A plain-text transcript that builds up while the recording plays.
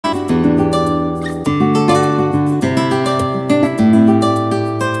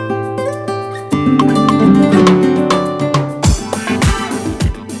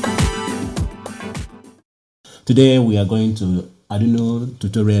Today we are going to Arduino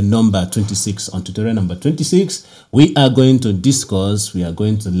tutorial number 26. On tutorial number 26, we are going to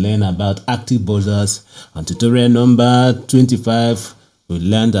learn about active buzzers. On tutorial number 25, we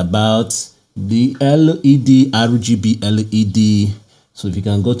learned about the LED, RGB LED. So if you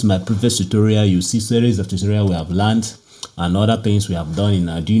can go to my previous tutorial, you see series of tutorial we have learned and other things we have done in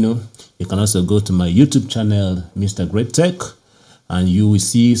Arduino. You can also go to my YouTube channel, Mr. Great Tech, and you will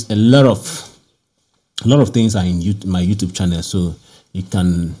see a lot of things are in my YouTube channel. So you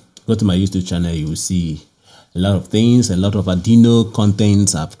can go to my YouTube channel, you will see a lot of things, a lot of Arduino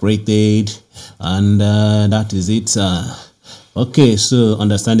contents I've created, and that is it. Okay, so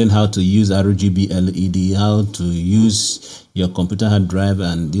understanding how to use RGB LED, how to use your computer hard drive,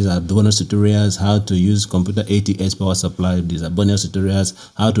 and these are bonus tutorials. How to use computer ATX power supply, these are bonus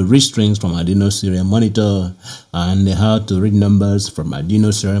tutorials. How to read strings from Arduino serial monitor, and how to read numbers from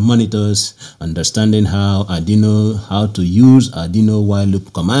Arduino serial monitors. Understanding how to use Arduino while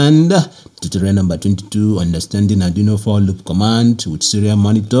loop command, tutorial number 22. Understanding Arduino for loop command with serial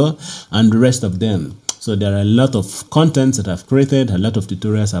monitor, and the rest of them. So there are a lot of contents that I've created, a lot of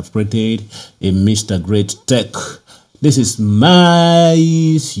tutorials I've created in Mr. Great Tech. This is my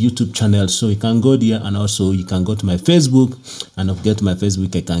YouTube channel, so you can go there, and also you can go to my Facebook, and if you get to my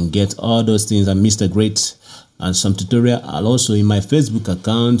Facebook, I can get all those things and Mr. Great and some tutorial. I'll also in my Facebook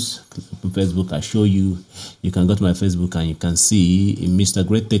account, Facebook, I show you. You can go to my Facebook and you can see in Mr.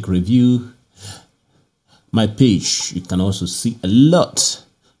 Great Tech Review, my page. You can also see a lot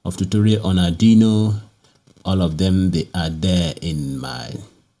of tutorial on Arduino. All of them, they are there in my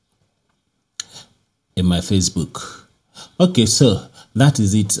Facebook. Okay, so that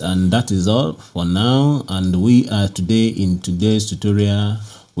is it, and that is all for now. And we are in today's tutorial,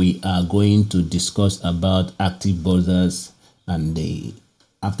 we are going to discuss about active buzzers, and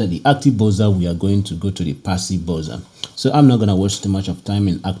after the active buzzer, we are going to go to the passive buzzer. So I'm not going to waste too much of time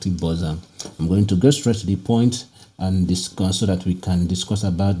in active buzzer. I'm going to go straight to the point and discuss, so that we can discuss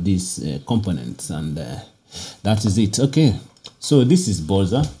about these components, and that is it. Okay, so this is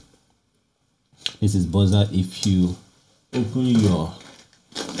buzzer. This is buzzer. If you open your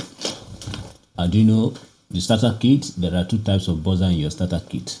Arduino, the starter kit, there are two types of buzzer in your starter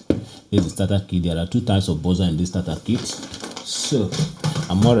kit. This is the starter kit. There are two types of buzzer in this starter kit. So,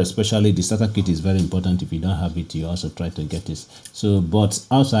 and more especially, the starter kit is very important. If you don't have it, you also try to get it. So, but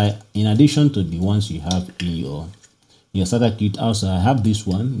outside, in addition to the ones you have in your starter kit, also I have this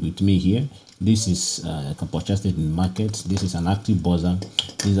one with me here. This is I can purchase it in the market. This is an active buzzer.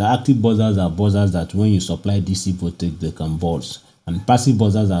 These are active buzzers, are buzzers that when you supply DC voltage, they can buzz. And passive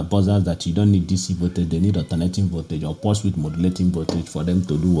buzzers are buzzers that you don't need DC voltage, they need alternating voltage or pulse width modulating voltage for them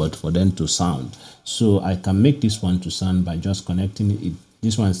to do what? For them to sound. So I can make this one to sound by just connecting it.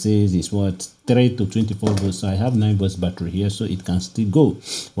 This one says it's what, 3 to 24 volts. So I have 9 volts battery here, so it can still go.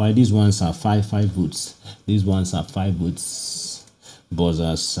 While these ones are 5 volts. These ones are 5 volts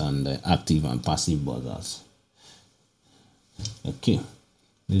buzzers, and active and passive buzzers. Okay,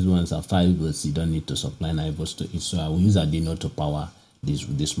 these ones are 5 volts. You don't need to supply 9 volts to it. So I will use Arduino to power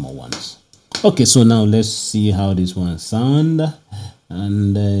these small ones. Okay, so now let's see how this one sound.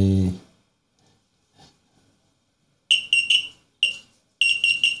 And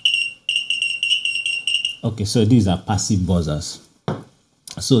okay, so these are passive buzzers.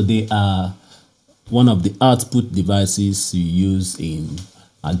 So they are one of the output devices you use in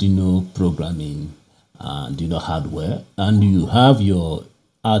Arduino programming, Arduino hardware, and you have your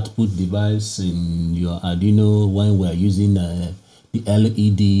output device in your Arduino when we are using the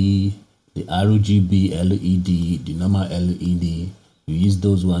LED, the RGB LED, the normal LED. We use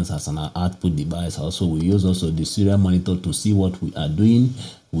those ones as an output device. Also, we use the serial monitor to see what we are doing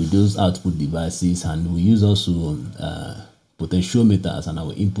with those output devices, and we use also potentiometer as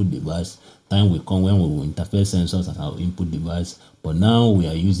our input device. Time will come when we will interface sensors as our input device, but now we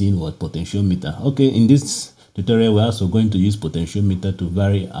are using what? Potentiometer. Okay, in this tutorial we're also going to use potentiometer to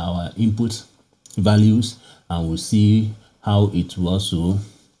vary our input values, and we'll see how it will also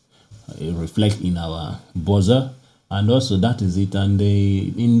reflect in our buzzer. And also that is it. And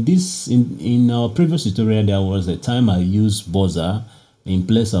in our previous tutorial, there was a time I used buzzer in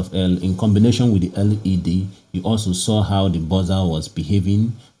place of in combination with the LED. You also saw how the buzzer was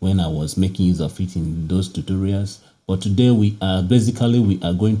behaving when I was making use of it in those tutorials. But today we are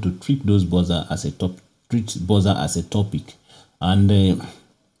going to treat those buzzer as a topic. And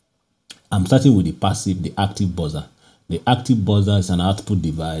I'm starting with the active buzzer. The active buzzer is an output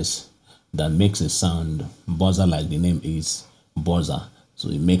device that makes a sound. Buzzer, like the name is, buzzer. So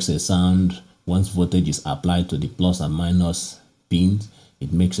it makes a sound once voltage is applied to the plus and minus pins.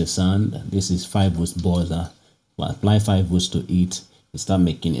 It makes a sound. This is 5 volts buzzer. we apply 5 volts to it, it start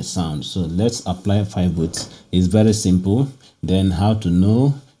making a sound. So let's apply 5 volts. It's very simple. Then how to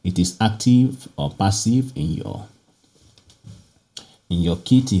know it is active or passive in your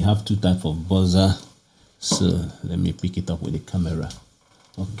kit. You have two types of buzzer. So let me pick it up with the camera.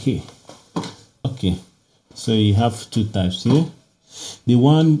 Okay, so you have two types here. The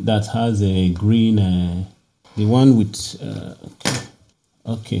one that has a green, the one with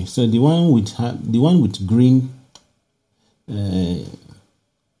okay, so the one with green, the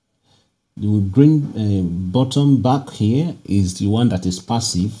green bottom back here is the one that is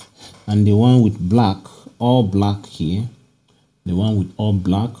passive, and the one with black, all black here, the one with all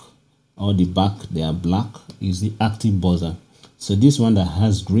black, all the back they are black, is the active buzzer. So this one that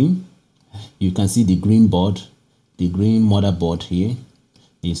has green, you can see the green board, the green motherboard here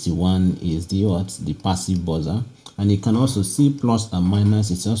is the one, is the what, the passive buzzer. And you can also see plus and minus,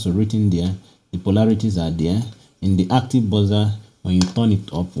 it's also written there, the polarities are there. In the active buzzer, when you turn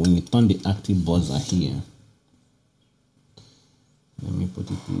it up, when you turn the active buzzer here, let me put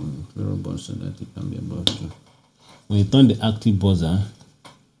it in variable so that it can be about to. When you turn the active buzzer,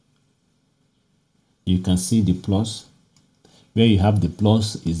 you can see the plus. Where you have the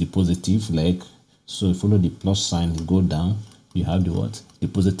plus is the positive leg. So you follow the plus sign, go down, you have the what? The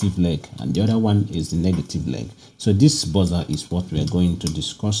positive leg, and the other one is the negative leg. So this buzzer is what we are going to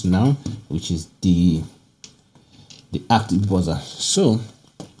discuss now, which is the active buzzer. So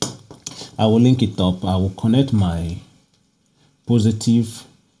I will link it up. I will connect my positive.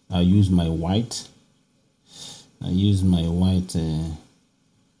 I use my white. I use my white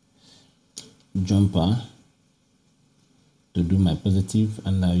jumper to do my positive,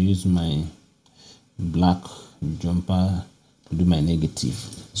 and I use my black jumper to do my negative.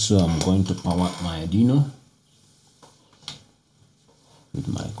 So I'm going to power my Arduino with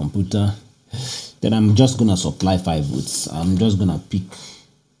my computer. Then I'm just gonna supply 5 volts. I'm just gonna pick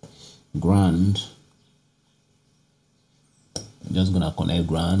ground. I'm just gonna connect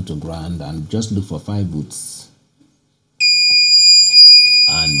ground to ground and just look for 5 volts.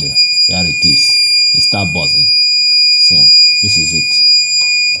 And here it is. It start buzzing. So this is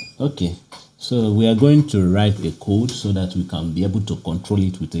it. Okay, so we are going to write a code so that we can be able to control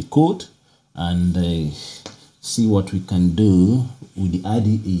it with a code and see what we can do with the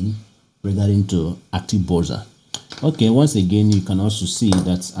IDE regarding to active buzzer. Okay, once again, you can also see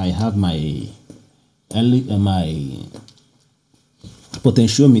that I have my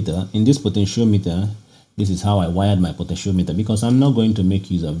potentiometer. In this potentiometer, this is how I wired my potentiometer, because I'm not going to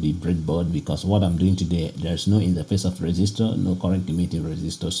make use of the breadboard, because what I'm doing today, there's no interface of resistor, no current limiting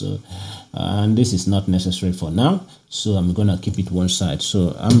resistor. So and this is not necessary for now, so I'm gonna keep it one side.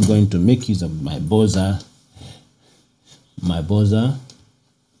 So I'm going to make use of my buzzer,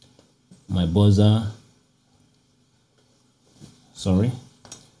 sorry,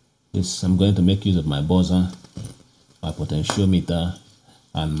 this, I'm going to make use of my buzzer, my potentiometer,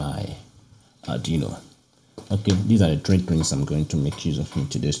 and my Arduino. Okay, these are the three things I'm going to make use of in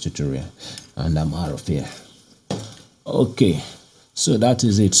today's tutorial, and I'm out of here. Okay, so that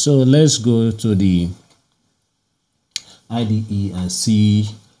is it. So let's go to the IDE and see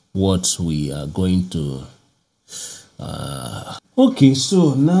what we are going to okay,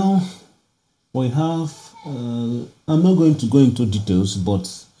 so now we have I'm not going to go into details, but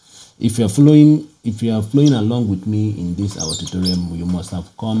if you are flowing along with me in this our tutorial, you must have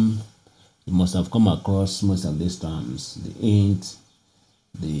come across most of these terms, the int,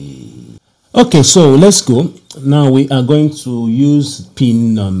 okay, so let's go. Now we are going to use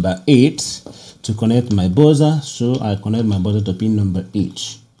pin number 8 to connect my buzzer. So I connect my buzzer to pin number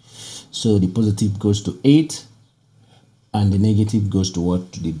 8. So the positive goes to 8 and the negative goes to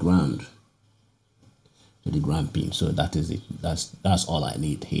what? To the ground, pin. So that is it. That's all I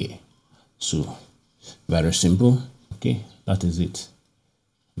need here. So very simple. Okay, that is it.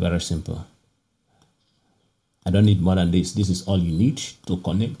 Very simple. I don't need more than this. This is all you need to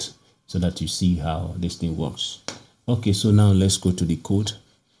connect so that you see how this thing works. Okay, so now let's go to the code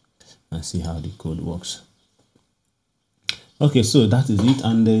and see how the code works. Okay, so that is it.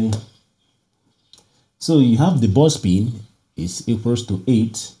 And so you have the buzz pin is equals to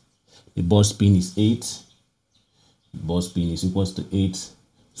 8. The buzz pin is 8. Buzz pin is equals to 8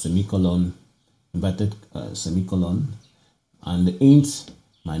 semicolon inverted semicolon, and the int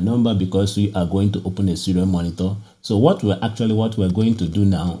my number, because we are going to open a serial monitor. So what we're going to do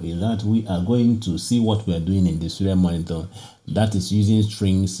now is that we are going to see what we're doing in the serial monitor, that is using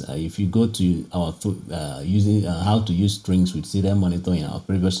strings. If you go to our using how to use strings with serial monitor in our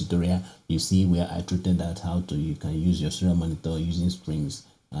previous tutorial, you see where I treated that, how to you can use your serial monitor using strings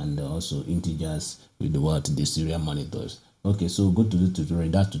and also integers with the serial monitors. Okay, so go to the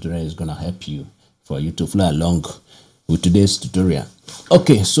tutorial. That tutorial is gonna help you for you to fly along with today's tutorial.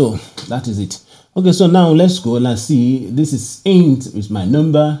 Okay, so that is it. Okay, so now let's go. Let's see. This is int is my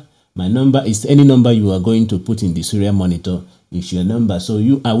number. My number is any number you are going to put in the serial monitor is your number. So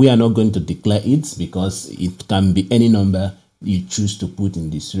we are not going to declare it because it can be any number you choose to put in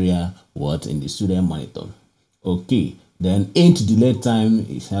the serial monitor. Okay, then int delay time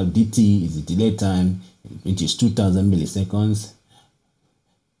is how dt is the delay time, which is 2000 milliseconds.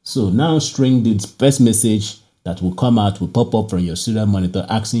 So now string, the first message that will come out will pop up from your serial monitor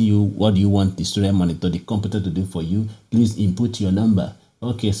asking you what do you want the serial monitor, the computer, to do for you. Please input your number.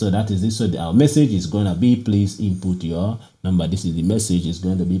 Okay, so that is it. So our message is going to be please input your number. This is the message is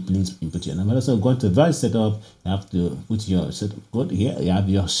going to be please input your number. So go to device setup. You have to put your setup code here. You have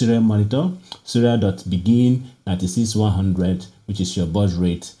your serial monitor, serial.begin 96100, which is your baud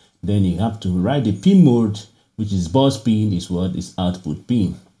rate. Then you have to write the pin mode, which is bus pin is what is output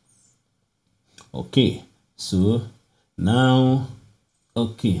pin. Okay, so now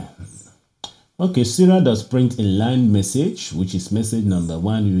okay, serial.print inline message, which is message number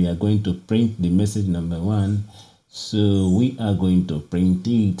 1. We are going to print the message number 1. So we are going to print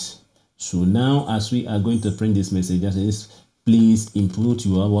it. So now as we are going to print this message, that is please input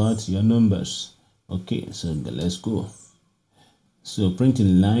your numbers. Okay, so let's go. So print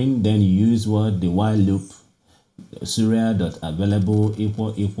inline, then you use the while loop, serial.available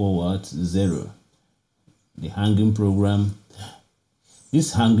equal 0. The hanging program.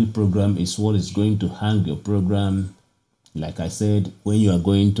 This hanging program is what is going to hang your program. Like I said, when you are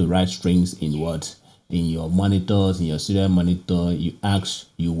going to write strings in your monitors, in your serial monitor, you ask,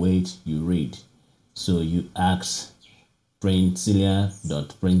 you wait, you read. So you ask print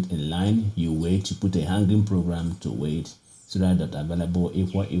serial.print inline, you wait, you put a hanging program to wait, serial.available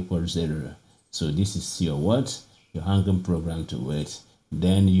equal 0. So this is your your hanging program to wait.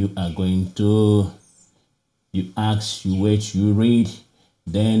 Then you are going to ask, you wait, you read.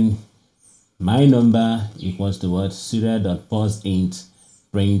 Then my number equals to serial.pauseInt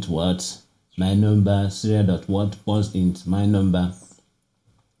print my number, serial.pauseInt my number.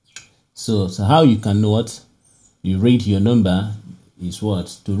 So how you can know you read your number is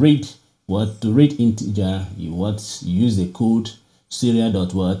to read integer, you use the code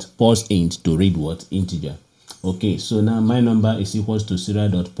serial.pauseInt to read integer. Okay, so now my number is equals to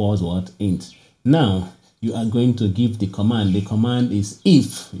serial.pauseInt. Now you are going to give the command. The command is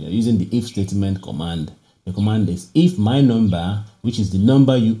if. You are using the if statement command. The command is if my number, which is the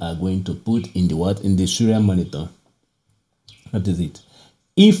number you are going to put in the serial monitor. That is it.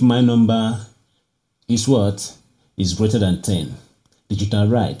 If my number is is greater than 10, digital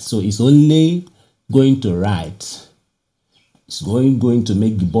write. So it's only going to write. It's going to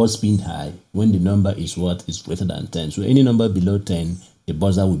make the buzz pin high when the number is is greater than 10. So any number below 10, the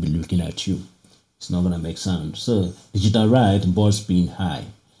buzzer will be looking at you. It's not going to make sound. So digital write, buzz pin high.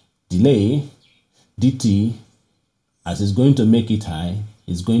 Delay, DT, as it's going to make it high,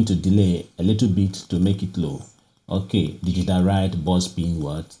 it's going to delay a little bit to make it low. Okay, digital write, buzz pin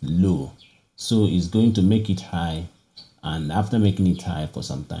low. So it's going to make it high, and after making it high for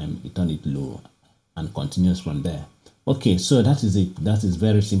some time, it turn it low and continues from there. Okay, so that is it. That is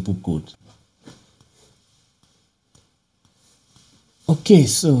very simple code. Okay,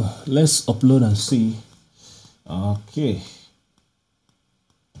 so let's upload and see. Okay.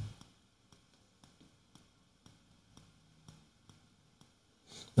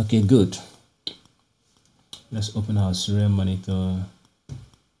 Okay, good. Let's open our serial monitor.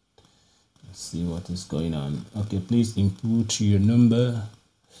 Let's see what is going on. Okay, please input your number.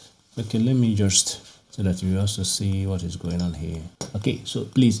 Okay, let me just so that you also see what is going on here. Okay, so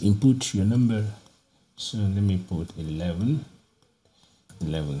please input your number. So let me put 11.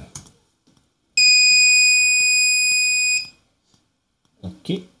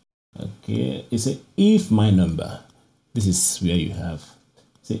 Okay, it's a if my number. This is where you have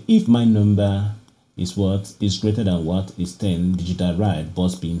say if my number is is greater than is 10, digital write,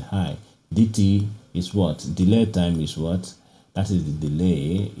 buzz pin high. DT is delay time is that is the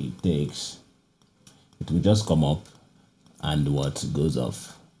delay it takes. It will just come up and goes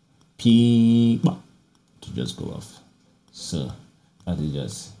off. P to just go off. So that is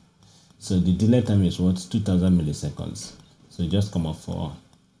just the delay time is 2000 milliseconds. So just come up for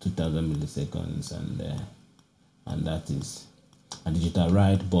 2000 milliseconds, and that is a digital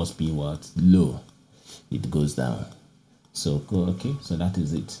write, buzz pin low. It goes down. So okay, so that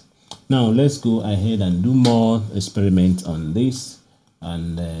is it. Now let's go ahead and do more experiment on this.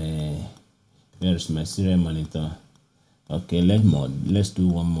 And where is my serial monitor? Okay, let's do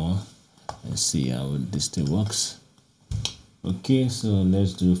one more. Let's see how this thing works. Okay, so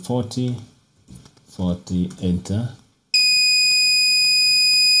let's do 40, enter.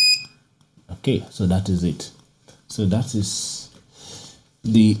 Okay, so that is it. So that is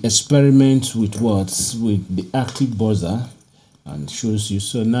the experiment with the active buzzer, and shows you.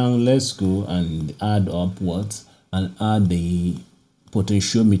 So now let's go and add up and add the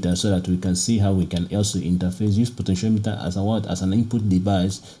potentiometer, so that we can see how we can also interface, use potentiometer as as an input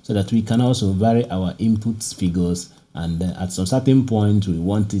device, so that we can also vary our input figures. And at some certain point, we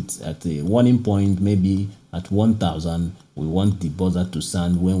want it at a warning point, maybe at 1000, we want the buzzer to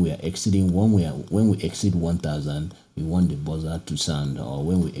sound. When we are exceeding when we exceed 1000, we want the buzzer to sound, or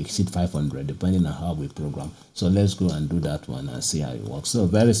when we exceed 500, depending on how we program. So let's go and do that one and see how it works. So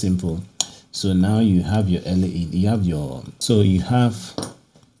very simple. So now you have your LED, you have your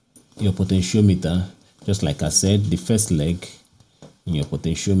potentiometer, just like I said, the first leg in your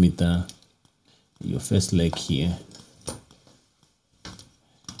potentiometer, your first leg here,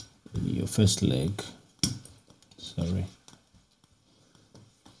 your first leg, sorry,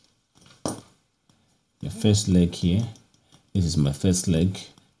 your first leg here. This is my first leg,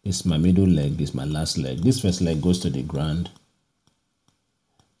 this is my middle leg, this is my last leg. This first leg goes to the ground,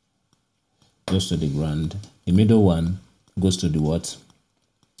 the middle one goes to the what?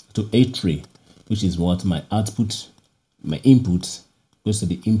 To A3, which is what? My output, my input goes to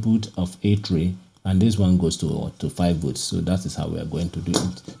the input of A3, and this one goes to what? To 5 volts. So that is how we are going to do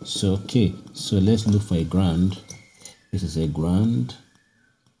it. So okay, so let's look for a ground. This is a ground.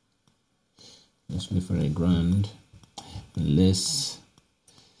 Let's look for a ground. Let's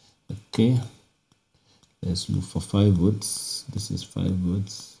look for 5 volts. This is 5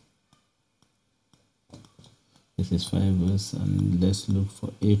 volts. This is 5 volts, and let's look for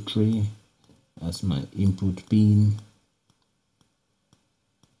A3 as my input pin.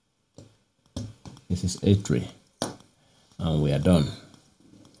 This is A3, and we are done.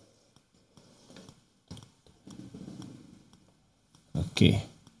 Okay,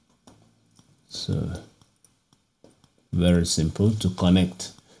 so very simple to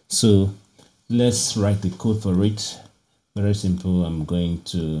connect. So let's write the code for it. Very simple. I'm going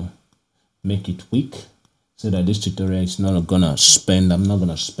to make it quick, so that this tutorial is not gonna spend, I'm not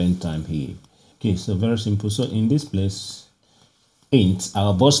gonna spend time here. Okay, so very simple. So in this place, int,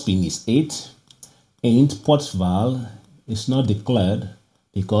 our bus pin is 8. Int port val is not declared,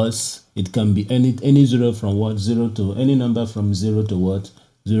 because it can be any zero from what? 0 to any number from 0 to what?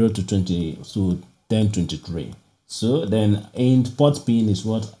 0 to 20, so 1023. So then int port pin is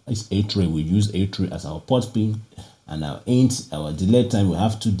what? Is A3. We use A3 as our port pin. And our int, our delay time, we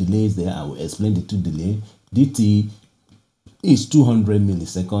have 2 delays there. I will explain the 2 delay. DT is 200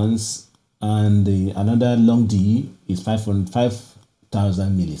 milliseconds, and another long D is 5,000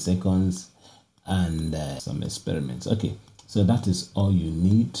 milliseconds, and some experiments. Okay, so that is all you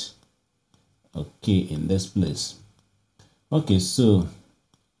need. Okay, in this place. Okay, so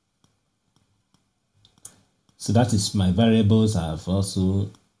that is my variables. I have also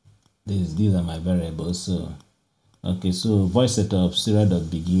these are my variables. So okay, so voice setup,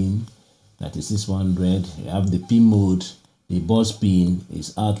 serial.begin, that is 600. You have the pin mode, the bus pin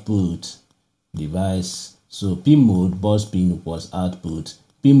is output device. So pin mode, bus pin was output.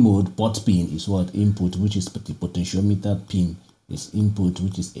 Pin mode, port pin is what? Input, which is the potentiometer pin is input,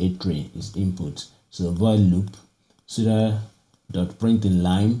 which is A3 is input. So void loop, serial.println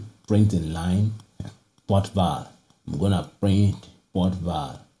line, port val. I'm gonna print port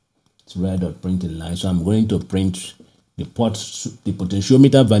val. Serial.println. So I'm going to print the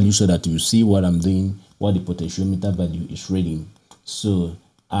potentiometer value, so that you see what I'm doing, what the potentiometer value is reading. So,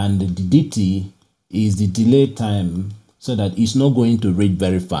 and the DT is the delay time, so that it's not going to read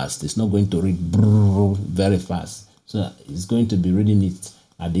very fast. It's not going to read very fast. So it's going to be reading it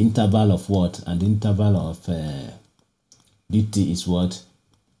at the interval of what? And the interval of DT is what?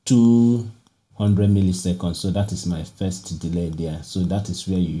 200 milliseconds. So that is my first delay there. So that is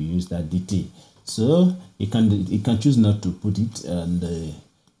where you use that DT. So you can choose not to put it, and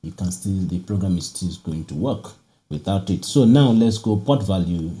you can still, the program is still going to work without it. So now let's go port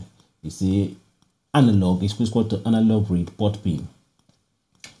value. You see analog is equal to analog read port pin.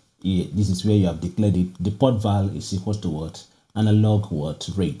 Yeah, this is where you have declared it. The port val is equal to what? Analog what?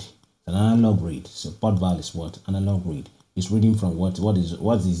 Read. An analog read. So port val is what? Analog read. It's reading from what? What is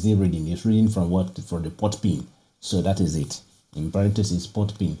it reading? It's reading from what? From the port pin. So that is it. In parentheses,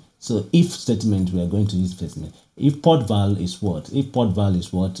 port pin. So if statement, we are going to use statement. If port val is what? If port val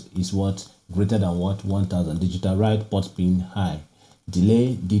is what? Is what? Greater than what? 1000. Digital write port pin high.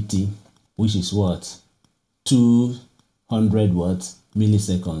 Delay DT, which is what? 200 100 what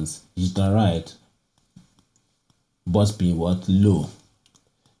milliseconds. Digital write, bus speed what low.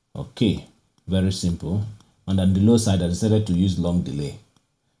 Okay, very simple. And on the low side, I decided to use long delay.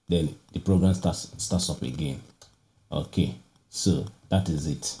 Then the program starts up again. Okay, so that is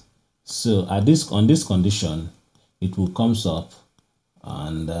it. So on this condition, it will comes up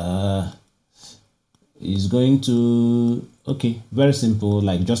and is going to, okay, very simple,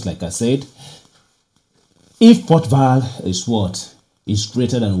 just like I said. If port val is what is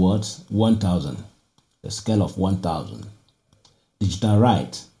greater than what 1000, the scale of 1000, digital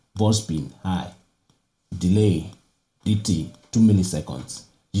write, bus speed high, delay dt 2 milliseconds,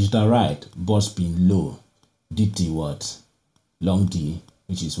 digital write, bus speed low, dt what long d,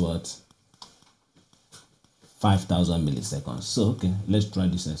 which is what 5000 milliseconds. So okay, let's try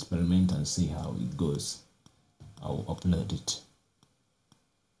this experiment and see how it goes. I'll upload it,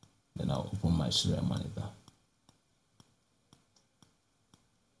 then I'll open my serial monitor.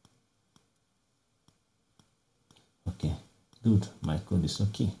 Okay, good, my code is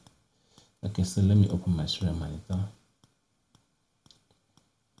okay. Okay, so let me open my serial monitor.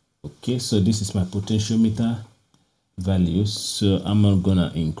 Okay, so this is my potentiometer value, so I'm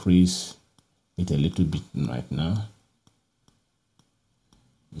gonna increase it a little bit right now.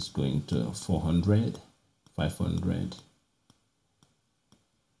 It's going to 400, 500.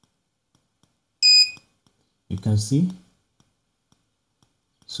 You can see.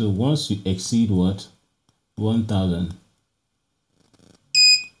 So once you exceed what 1000,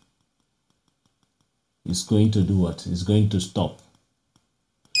 it's going to do what? It's going to stop.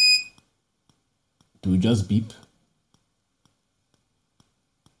 It will just beep.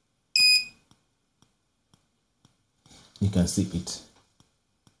 You can see it.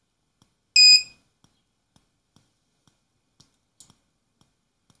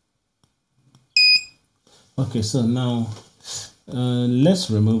 Okay, so now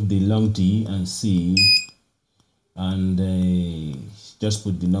let's remove the long D and see, and just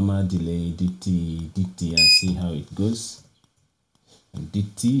put the normal delay dt and see how it goes. And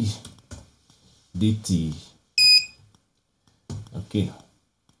dt. Okay.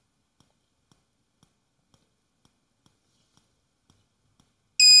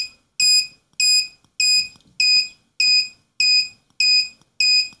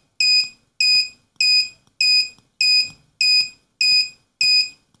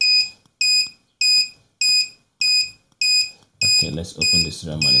 Okay, let's open the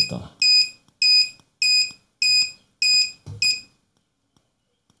serial monitor.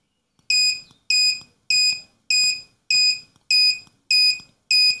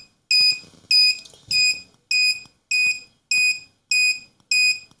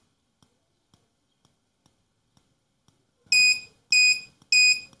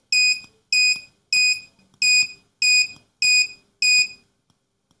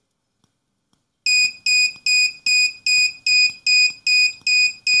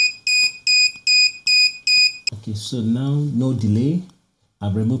 Okay, so now no delay.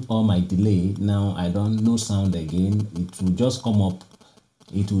 I've removed all my delay. Now I don't no sound again. It will just come up.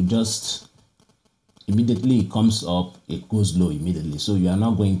 It will just immediately it comes up, it goes low immediately. So you are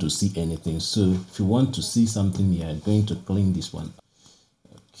not going to see anything. So if you want to see something, you are going to clean this one.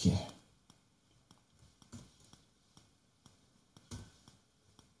 Okay.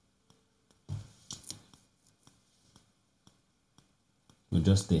 We'll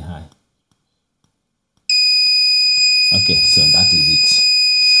just stay high. Okay, so that is it.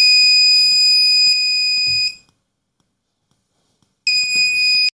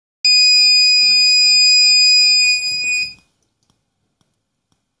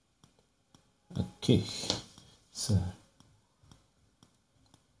 Okay,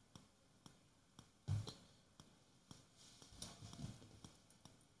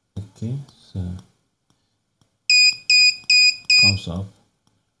 so comes up,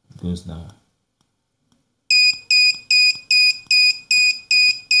 goes down.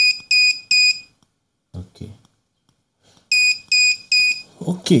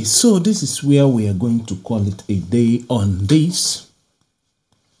 Okay, so this is where we are going to call it a day on this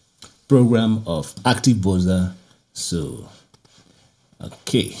program of Active Buzzer. So,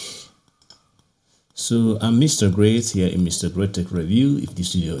 okay. So I'm Mr. Great here in Mr. Great Tech Review. If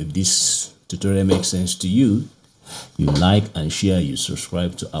this tutorial makes sense to you, you like and share, you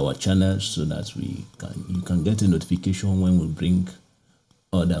subscribe to our channel so that you can get a notification when we bring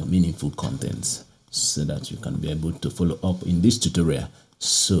other meaningful contents, so that you can be able to follow up in this tutorial.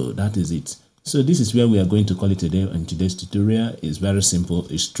 So that is it. So this is where we are going to call it today. And today's tutorial is very simple.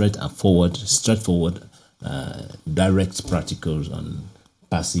 It's straightforward, direct practicals on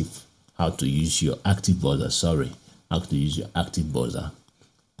passive, how to use your active buzzer, how to use your active buzzer.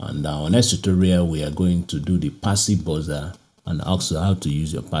 And our next tutorial, we are going to do the passive buzzer and also how to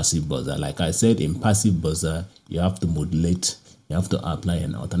use your passive buzzer. Like I said, in passive buzzer, you have to modulate, you have to apply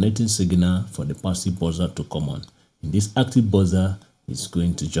an alternating signal for the passive buzzer to come on. In this active buzzer, it's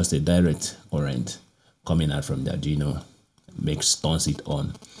going to just a direct current coming out from the Arduino, turns it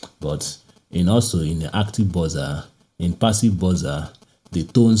on. But in the active buzzer, in passive buzzer, the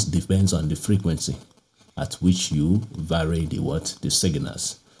tones depends on the frequency at which you vary the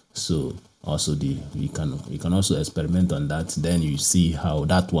signals. So also you can also experiment on that, then you see how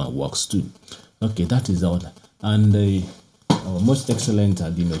that one works too. Okay, that is all. And our most excellent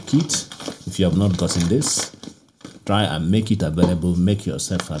Arduino kit, if you have not gotten this, try and make it available. Make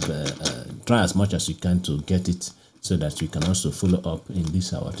yourself try as much as you can to get it, so that you can also follow up in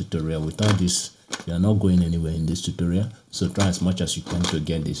this our tutorial. Without this, you are not going anywhere in this tutorial. So try as much as you can to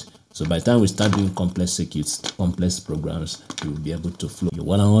get this. So by the time we start doing complex circuits, complex programs, you will be able to flow. Your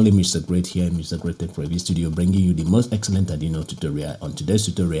one and only Mr. Great here in Mr. Great Tech Preview Studio, bringing you the most excellent Arduino tutorial. On today's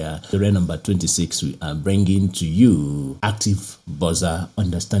tutorial number 26, we are bringing to you active buzzer,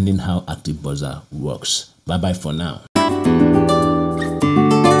 understanding how active buzzer works. Bye bye for now.